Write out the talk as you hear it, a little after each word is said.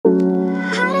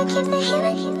What's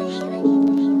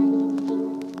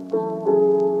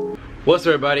up,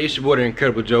 everybody? It's your boy, the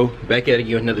Incredible Joe, back at it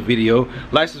again with another video.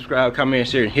 Like, subscribe, comment,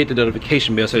 share, and hit the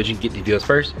notification bell so that you can get the videos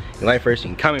first. You like first, you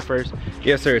can comment first.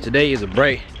 Yes, sir. Today is a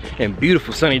bright and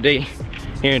beautiful sunny day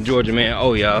here in Georgia, man.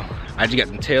 Oh, y'all, I just got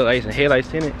some tail lights and headlights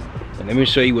tinted, and let me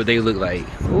show you what they look like.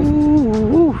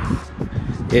 Ooh,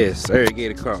 yes, sir. It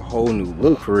gave the car a whole new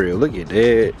look for real. Look at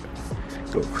that.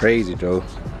 Go crazy, Joe.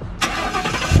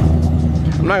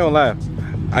 I'm not gonna lie,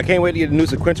 I can't wait to get the new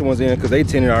sequential ones in because they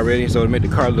tinted already, so to make the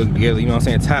car look together, you know what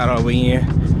I'm saying, tied all the way in.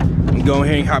 I'm gonna go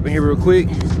ahead and hop in here real quick.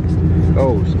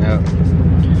 Oh snap.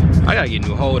 I gotta get a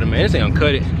new holder, man. This ain't gonna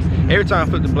cut it. Every time I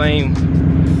flip the blame,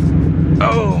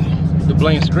 the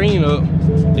blame screen up,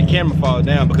 the camera falls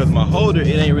down because my holder, it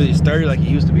ain't really sturdy like it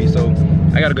used to be, so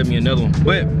I gotta get me another one.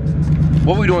 But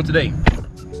what we doing today?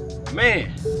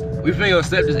 Man, we finna go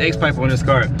set this Xpipe on this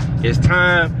car. It's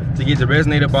time to get the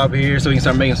resonator up off of here so we can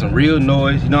start making some real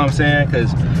noise, you know what I'm saying?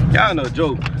 Cause y'all know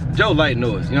Joe like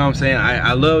noise, you know what I'm saying?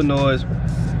 I love noise.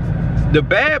 The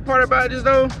bad part about this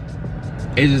though,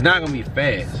 is it's not gonna be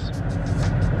fast.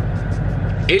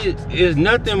 It is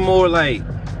nothing more like,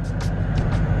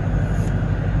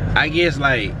 I guess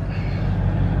like,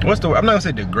 what's the word? I'm not gonna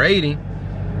say degrading,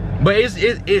 but it's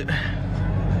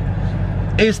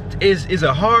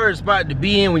a hard spot to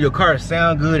be in when your car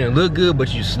sound good and look good,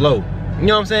 but you slow. You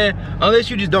know what I'm saying? Unless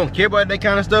you just don't care about that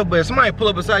kind of stuff. But if somebody pull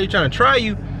up beside you trying to try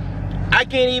you, I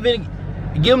can't even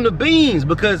give them the beans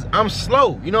because I'm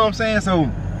slow. You know what I'm saying?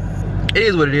 So it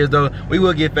is what it is though. We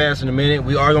will get fast in a minute.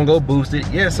 We are gonna go boost it.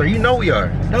 Yes, sir. You know we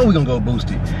are. You know we gonna go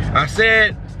boost it. I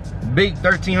said big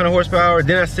 1300 horsepower.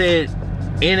 Then I said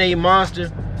NA monster.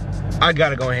 I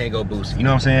gotta go ahead and go boost it. You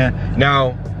know what I'm saying?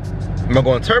 Now, am I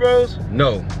going turbos?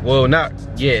 No. Well, not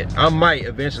yet. I might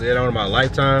eventually later on in my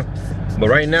lifetime. But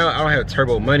right now, I don't have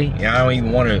turbo money, and I don't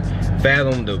even want to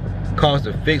fathom the cost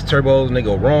of fixed turbos and they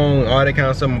go wrong, all that kind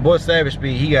of stuff. My boy Savage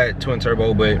Speed, he got twin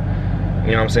turbo, but you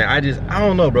know what I'm saying? I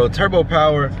don't know, bro. Turbo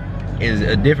power is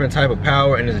a different type of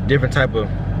power, and it's a different type of,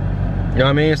 you know what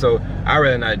I mean? So I'd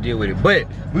rather not deal with it. But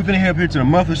we finna head up here to the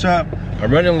muffler shop.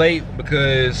 I'm running late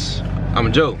because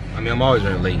I'm Joe. I mean, I'm always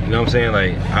running late. You know what I'm saying?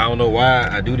 Like, I don't know why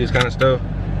I do this kind of stuff.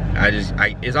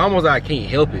 It's almost like I can't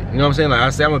help it. You know what I'm saying? Like, I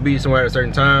say I'm gonna be somewhere at a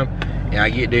certain time, and I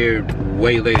get there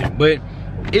way later. But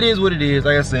it is what it is.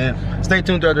 Like I said, stay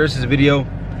tuned throughout the rest of this video.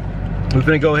 We're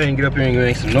finna go ahead and get up here and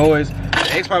make some noise.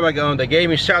 The Xpipe I got on, they gave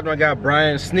me, shout out to my guy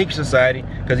Brian, Sneaker Society,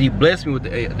 because he blessed me with the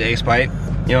Xpipe.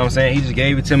 You know what I'm saying? He just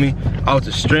gave it to me off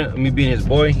the strength of me being his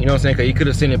boy. You know what I'm saying? Because he could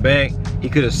have sent it back, he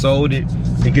could have sold it,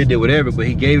 he could have did whatever, but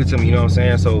he gave it to me, you know what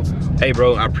I'm saying? So, hey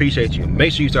bro, I appreciate you.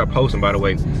 Make sure you start posting, by the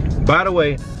way. By the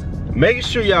way, make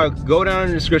sure y'all go down in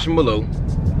the description below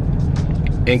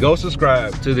and go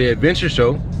subscribe to the Adventure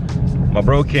Show. My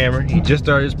bro Cameron, he just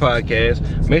started his podcast.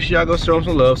 Make sure y'all go show him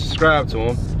some love, subscribe to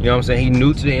him. You know what I'm saying? He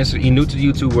new to the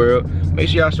YouTube world. Make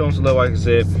sure y'all show him some love, like I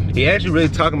said. He actually really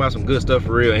talking about some good stuff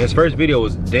for real. And his first video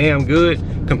was damn good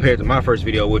compared to my first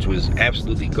video, which was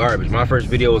absolutely garbage. My first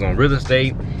video was on real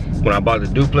estate, when I bought the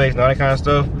duplex and all that kind of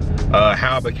stuff.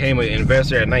 How I became an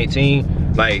investor at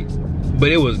 19. Like, but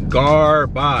it was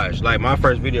garbage. Like, my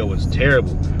first video was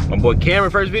terrible. My boy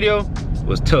Cameron's first video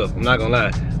was tough, I'm not gonna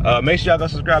lie. Make sure y'all go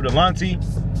subscribe to Lonty.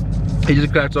 He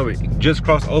just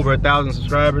crossed over 1,000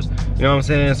 subscribers. You know what I'm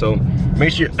saying? So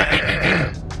make sure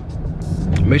y'all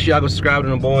go subscribe to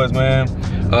them boys, man.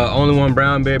 Only One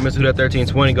Brown Bear, Mr. Who That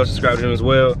 1320, go subscribe to him as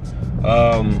well.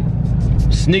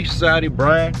 Sneak Society,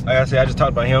 Brian, like I said, I just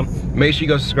talked about him. Make sure you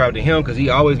go subscribe to him because he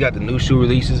always got the new shoe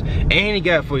releases. And he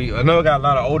got for you, I know I got a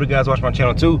lot of older guys watch my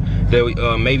channel too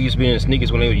that maybe used to be in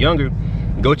sneakers when they were younger.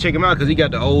 Go check him out because he got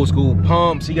the old school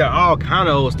pumps. He got all kind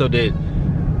of old stuff that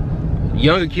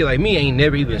younger kid like me ain't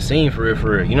never even seen for real.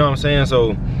 You know what I'm saying?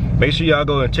 So make sure y'all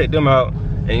go and check them out.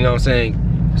 And you know what I'm saying?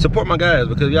 Support my guys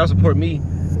because y'all support me,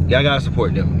 y'all gotta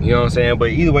support them. You know what I'm saying? But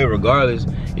either way, regardless,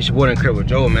 it's your boy Incredible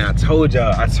Joe, man. I told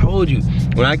you.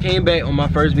 When I came back on my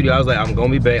first video, I was like, I'm gonna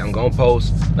be back. I'm gonna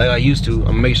post like I used to. I'm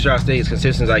gonna make sure I stay as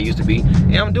consistent as I used to be.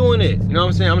 And I'm doing it. You know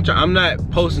what I'm saying? I'm not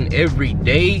posting every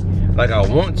day like I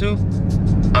want to.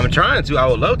 I'm trying to, I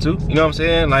would love to, you know what I'm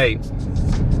saying? Like,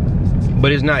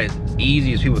 but it's not as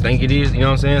easy as people think it is, you know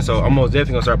what I'm saying? So I'm most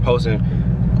definitely gonna start posting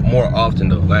more often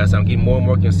though. Like I said, I'm getting more and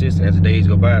more consistent as the days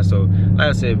go by. So like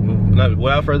I said,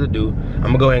 without further ado, I'm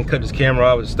gonna go ahead and cut this camera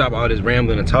off and stop all this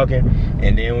rambling and talking.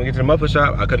 And then when we get to the muffler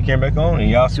shop, I'll cut the camera back on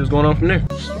and y'all see what's going on from there.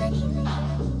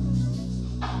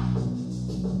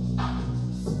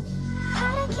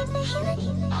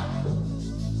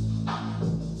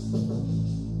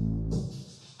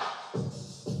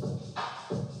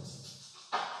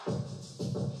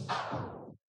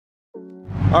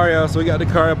 All right, y'all, so we got the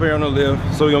car up here on the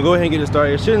lift. So we're gonna go ahead and get it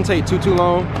started. It shouldn't take too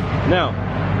long. Now,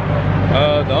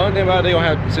 the only thing about it, they're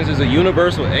gonna have, since it's a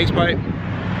universal Xpipe,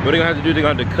 what they're gonna have to do, they're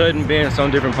gonna have to cut and bend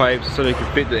some different pipes so they can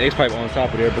fit the Xpipe on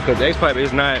top of there, because the Xpipe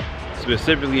is not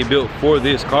specifically built for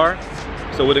this car.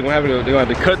 So what they're gonna have to do, they're gonna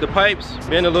have to cut the pipes,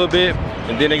 bend a little bit,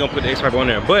 and then they're gonna put the Xpipe on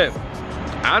there. But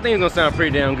I think it's gonna sound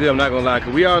pretty damn good, I'm not gonna lie,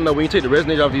 because we all know when you take the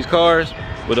resonance off these cars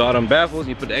with all them baffles,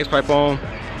 you put the Xpipe on,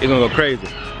 it's gonna go crazy.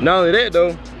 Not only that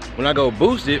though, when I go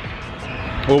boost it,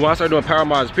 or when I start doing power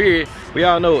mods period, we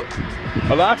all know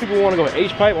a lot of people want to go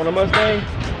H-pipe on a Mustang,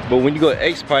 but when you go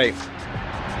Xpipe,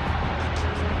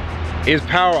 it's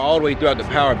power all the way throughout the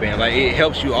power band. Like, it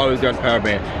helps you all the way throughout the power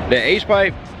band. The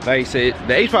H-pipe, like I said,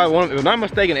 the H-pipe, if I'm not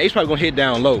mistaken, the H-pipe gonna hit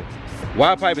down low.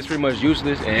 Y-pipe is pretty much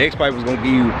useless, and X-pipe is gonna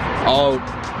give you all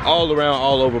around,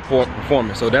 all over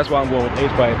performance. So that's why I'm going with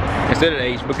H-pipe instead of the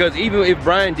H, because even if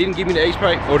Brian didn't give me the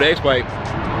H-pipe or the X-pipe,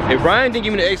 if Brian didn't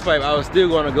give me the X-pipe, I was still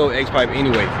gonna go X-pipe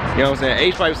anyway. You know what I'm saying?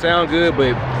 H-pipe sound good,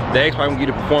 but the X-pipe will give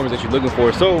you the performance that you're looking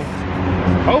for. So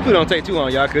hopefully it don't take too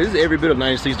long, y'all, because it's every bit of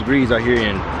 96 degrees out here,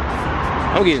 and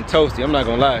I'm getting toasty, I'm not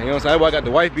gonna lie. You know what I'm saying? That's why I got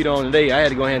the wife beat on today. I had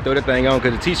to go ahead and throw that thing on,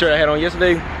 because the t-shirt I had on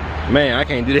yesterday, man, I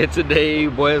can't do that today.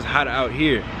 Boy, it's hot out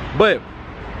here. But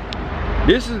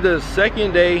this is the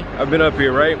second day I've been up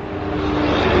here, right?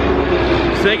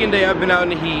 Second day I've been out in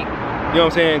the heat. You know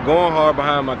what I'm saying? Going hard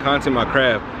behind my content, my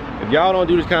craft. If y'all don't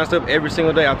do this kind of stuff every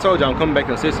single day, I told y'all I'm coming back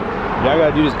consistent. Y'all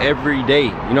gotta do this every day.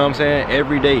 You know what I'm saying?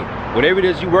 Every day. Whatever it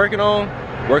is you working on,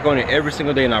 work on it every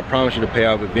single day, and I promise you to pay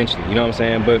off eventually. You know what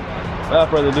I'm saying? But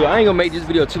without further ado, I ain't gonna make this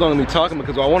video too long of me talking,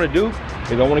 because what I wanna do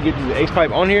is I wanna get the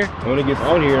Xpipe on here. I wanna get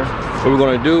on here. What we're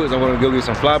gonna do is I'm gonna go get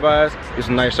some flybys, get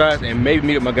some nice shots, and maybe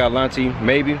meet up my guy Lanti,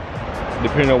 maybe,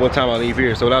 depending on what time I leave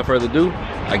here. So without further ado,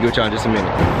 I'll get with y'all in just a minute.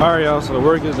 All right, y'all, so the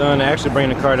work is done. I actually bring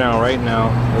the car down right now.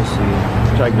 Let's see.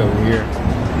 Try to get over here.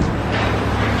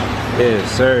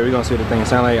 Yes, sir. We're gonna see what the thing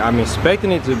sound like. I'm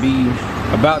expecting it to be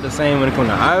about the same when it comes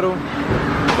to idle, but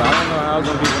I don't know how it's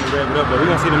gonna be when we rev it up, but we're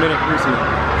gonna see in a minute. We'll see.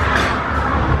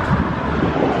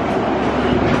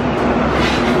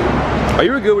 Oh,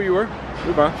 you were good where you were.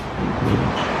 You're fine.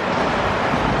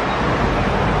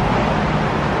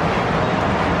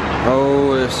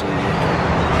 Oh, let's see.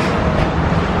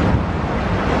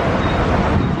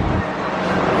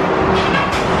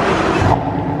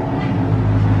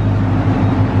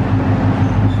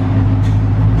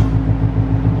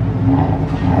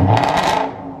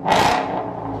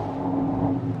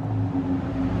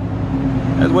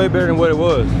 That's way better than what it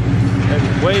was.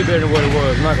 That's way better than what it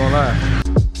was, I'm not gonna lie.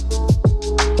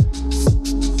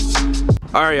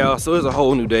 All right, y'all, so it's a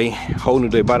whole new day. Whole new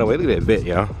day. By the way, look at that vet,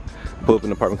 y'all. Pull up in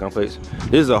the apartment complex.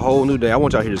 This is a whole new day. I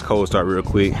want y'all to hear this cold start real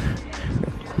quick.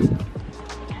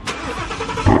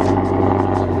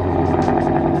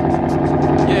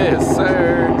 Yes,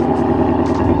 sir.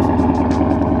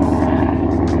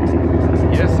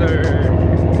 Yes, sir.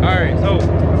 All right, so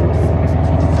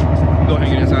go ahead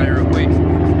and get inside here real quick.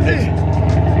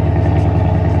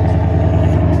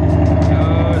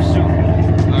 Shoot.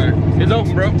 All right, it's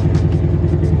open, bro.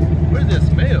 What is that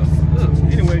smell?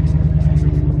 Ugh. Anyway,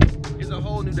 it's a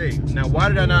whole new day. Now, why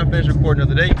did I not finish recording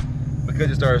the other day? Because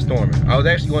it started storming. I was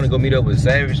actually going to go meet up with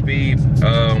Savage Speed.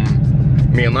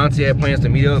 Me and Lanti had plans to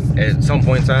meet up at some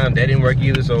point in time. That didn't work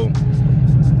either, so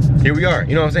here we are.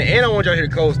 You know what I'm saying? And I want y'all to hear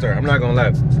the cold start. I'm not gonna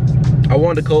lie. I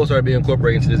wanted the cold start to be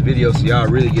incorporated into this video, so y'all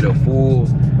really get a full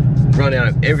rundown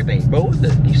of everything. Bro, what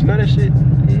the? You smell that shit?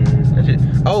 That shit.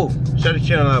 Oh, shut the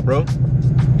channel out, bro.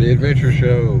 The Adventure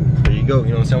Show. There you go. You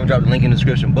know what I'm saying? We'll drop the link in the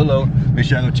description below. Make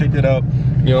sure y'all go check that out.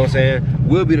 You know what I'm saying?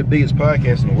 We'll be the biggest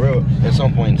podcast in the world at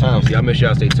some point in time. So y'all make sure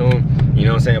y'all stay tuned. You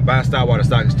know what I'm saying? Buy stock while the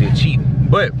stock is still cheap.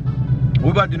 But what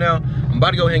we're about to do now, I'm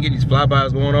about to go ahead and get these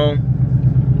flybys going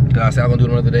on. Cause I said I was gonna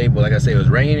do it another day, but like I said, it was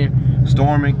raining,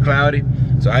 storming, cloudy.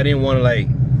 So I didn't want to like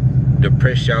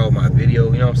depress y'all with my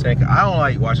video, you know what I'm saying? Cause I don't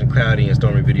like watching cloudy and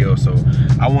stormy videos, so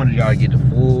I wanted y'all to get the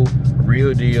full,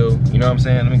 real deal, you know what I'm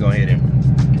saying? Let me go ahead and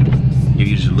give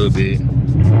you just a little bit.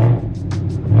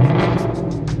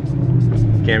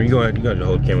 Cameron, you gonna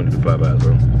hold the camera to the flybys,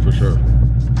 bro. For sure.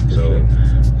 So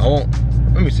I won't,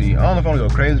 let me see. I don't know if I wanna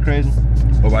go crazy,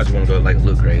 or if I just wanna go like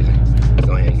look crazy. Let's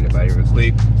go ahead and get it out here real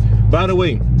quick. By the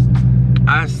way,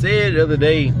 I said the other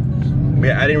day,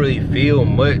 man, I didn't really feel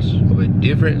much of a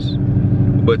difference,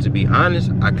 but to be honest,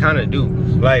 I kind of do.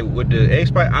 Like with the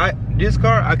Xpipe, this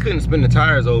car, I couldn't spin the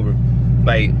tires over,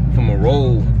 like from a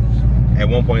roll at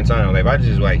one point in time. Like if I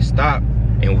just like stopped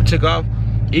and took off,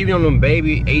 even on them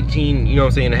baby 18, you know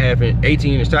what I'm saying,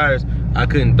 18-inch tires, I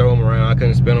couldn't throw them around, I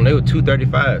couldn't spin them. They were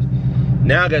 235s.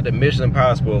 Now I got the Michelin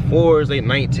Power Sport 4s, they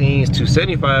 19s,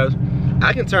 275s.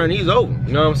 I can turn these over,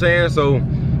 you know what I'm saying? So,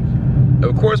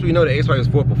 of course, we know the Xpipe is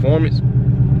for performance,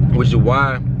 which is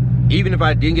why, even if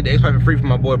I didn't get the Xpipe for free from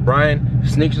my boy Brian,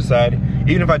 Sneak Society,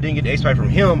 even if I didn't get the Xpipe from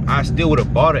him, I still would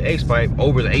have bought an Xpipe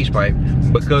over the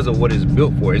Xpipe because of what it's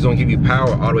built for. It's gonna give you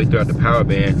power all the way throughout the power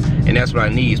band, and that's what I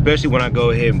need, especially when I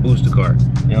go ahead and boost the car.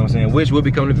 You know what I'm saying? Which will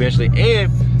be coming eventually,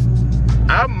 and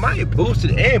I might boost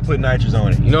it and put nitrous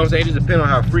on it. You know what I'm saying? It just depends on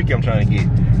how freaky I'm trying to get.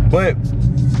 But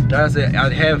like I said, I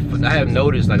have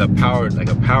noticed like a power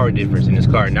difference in this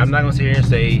car. Now I'm not gonna sit here and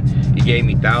say it gave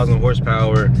me 1,000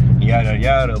 horsepower, yada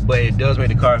yada, but it does make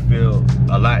the car feel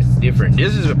a lot different.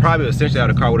 This is probably essentially how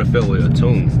the car would have felt with a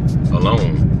tune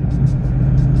alone.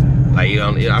 Like, you know,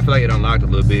 I feel like it unlocked a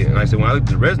little bit. And like I said, when I look at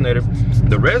the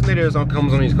resonator that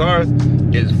comes on these cars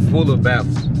is full of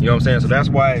baffles. You know what I'm saying? So that's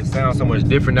why it sounds so much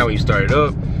different now when you start it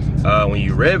up. When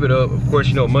you rev it up, of course,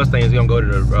 you know Mustang is gonna go to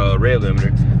the rev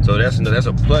limiter, so that's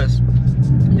a plus.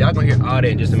 Y'all gonna hear all that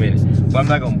in just a minute, but I'm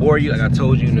not gonna bore you. Like I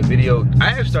told you in the video, I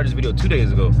actually started this video 2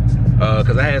 days ago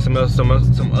because I had some other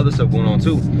stuff going on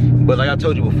too. But like I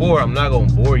told you before, I'm not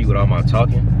gonna bore you with all my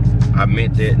talking. I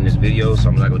meant that in this video, so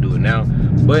I'm not gonna do it now.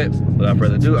 But without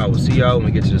further ado, I will see y'all when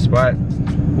we get to the spot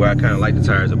where I kind of light the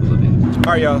tires up a little bit.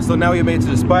 All right, y'all. So now we made it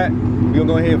to the spot. We're gonna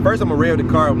go ahead. First, I'm gonna rev the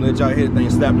car. I'm gonna let y'all hit the thing,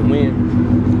 slap the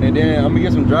wind, and then I'm gonna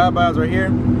get some drive-bys right here.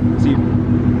 See.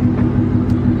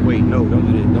 Wait, no, don't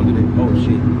do that. Don't do that. Oh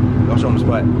shit. I'll show them the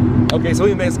spot. Okay, so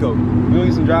we in Mexico. We're gonna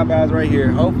get some drive-bys right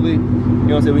here. Hopefully, you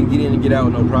know what I'm saying, we can get in and get out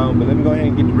with no problem. But let me go ahead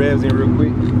and get the revs in real quick.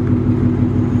 You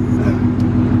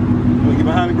wanna get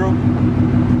behind me, bro?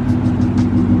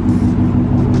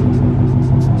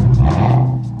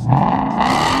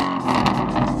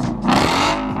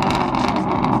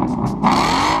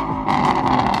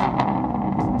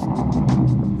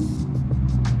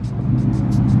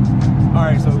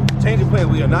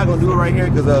 We are not gonna do it right here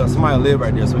because somebody live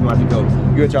right there, so we're gonna have to go.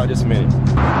 We'll get y'all in just a minute.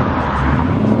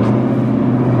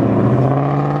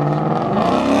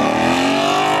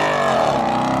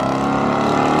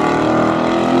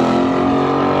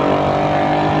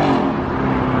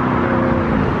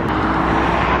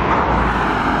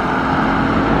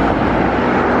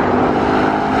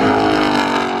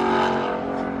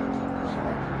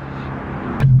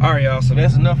 All right, y'all, so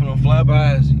that's enough of them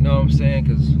flybys, you know what I'm saying?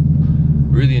 Because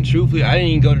really and truthfully, I didn't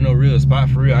even go to no real spot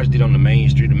for real. I just did on the main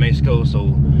street of Mexico. So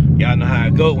y'all know how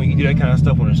it go. When you do that kind of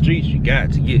stuff on the streets, you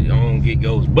got to get on, get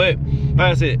goes. But like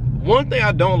I said, one thing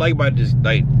I don't like about this,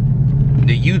 like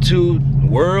the YouTube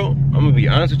world, I'm gonna be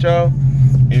honest with y'all,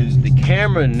 is the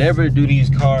camera never do these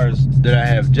cars that I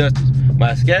have justice.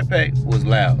 My Scat Pack was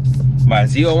loud. My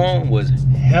Z01 was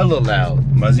hella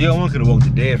loud. My Z01 could have woke the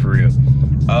dead for real.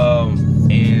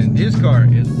 And this car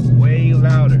is way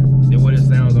louder than what it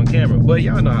sounds on camera. But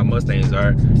y'all know how Mustangs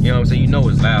are. You know what I'm saying? You know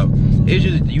it's loud. It's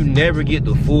just you never get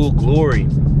the full glory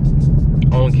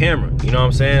on camera. You know what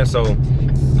I'm saying? So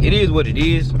it is what it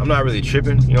is. I'm not really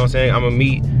tripping. You know what I'm saying? I'm gonna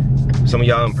meet some of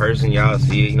y'all in person. Y'all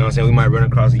see it. You know what I'm saying? We might run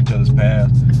across each other's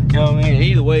paths. You know what I mean?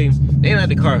 Either way, they ain't like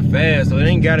the car fast, so it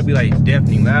ain't gotta be like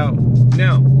deafening loud.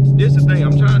 Now, this is the thing.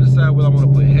 I'm trying to decide whether I want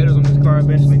to put headers on this car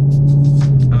eventually.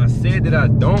 I said that I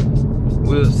don't.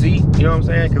 We'll see, you know what I'm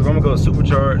saying? Because I'm gonna go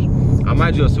supercharge. I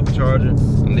might do a supercharger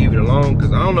and leave it alone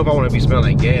because I don't know if I want to be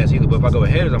smelling like gas either. But if I go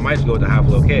headers, I might just go with the high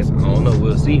flow cats. I don't know,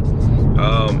 we'll see.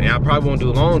 And I probably won't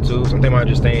do long too, so I think I might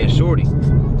just stay in shorty. You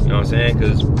know what I'm saying?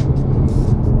 Because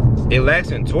it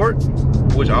lacks in torque,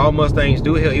 which all Mustangs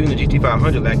do. Hell, even the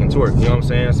GT500 lack in torque, you know what I'm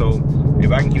saying? So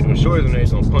if I can keep them shorties on there,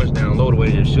 it's gonna punch down low the way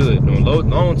it should. Doing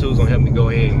long too is gonna help me go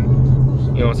ahead and,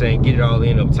 you know what I'm saying, get it all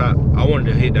in up top. I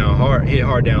wanted to hit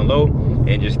hard down low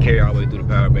and just carry all the way through the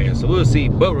power band. So we'll see.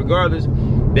 But regardless,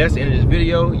 that's the end of this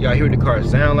video. Y'all hear what the car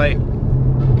sound like. You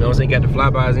know what I'm saying? Got the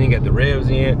flybys in, got the revs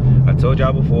in. I told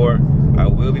y'all before, I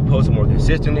will be posting more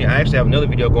consistently. I actually have another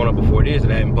video going up before this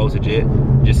that I haven't posted yet.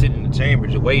 Just sitting in the chamber,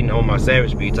 just waiting on my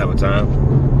Savage Speed type of time.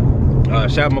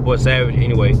 Shout out my boy Savage.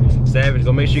 Anyway, Savage,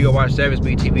 make sure you go watch Savage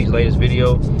Speed TV's latest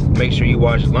video. Make sure you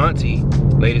watch Lonty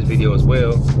latest video as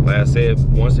well. Like I said,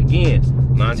 once again,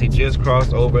 Lonty just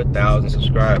crossed over 1,000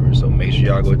 subscribers. So make sure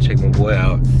y'all go check my boy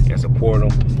out and support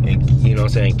him, and you know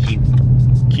what I'm saying,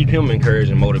 keep him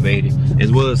encouraged and motivated,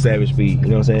 as well as Savage Speed. You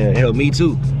know what I'm saying? Help me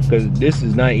too, because this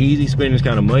is not easy. Spending this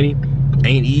kind of money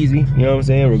ain't easy. You know what I'm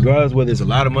saying? Regardless whether it's a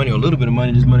lot of money or a little bit of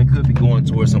money, this money could be going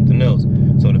towards something else.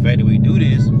 So the fact that we do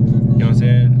this, you know what I'm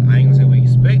saying, I ain't gonna say we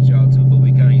expect y'all to, but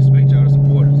we kind of expect y'all to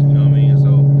support us. You know what I mean?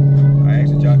 So I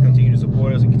ask that y'all continue to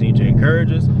support us and continue to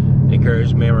encourage us.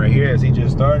 Encourage man right here, as he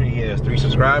just started. He has 3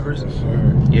 subscribers.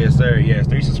 Yes sir, he has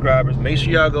 3 subscribers. Make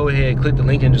sure y'all go ahead and click the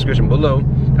link in the description below.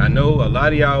 I know a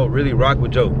lot of y'all really rock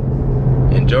with Joe,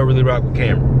 and Joe really rock with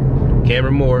Cameron.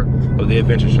 Cameron Moore of The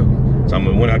Adventure Show. So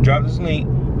when I drop this link,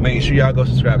 make sure y'all go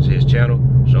subscribe to his channel,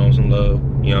 show him some love,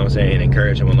 you know what I'm saying, and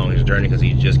encourage him along his journey because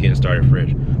he's just getting started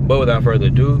fresh. But without further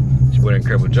ado, it's your boy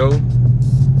Incredible Joe.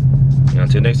 And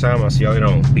until next time, I'll see y'all later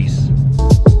on. Peace.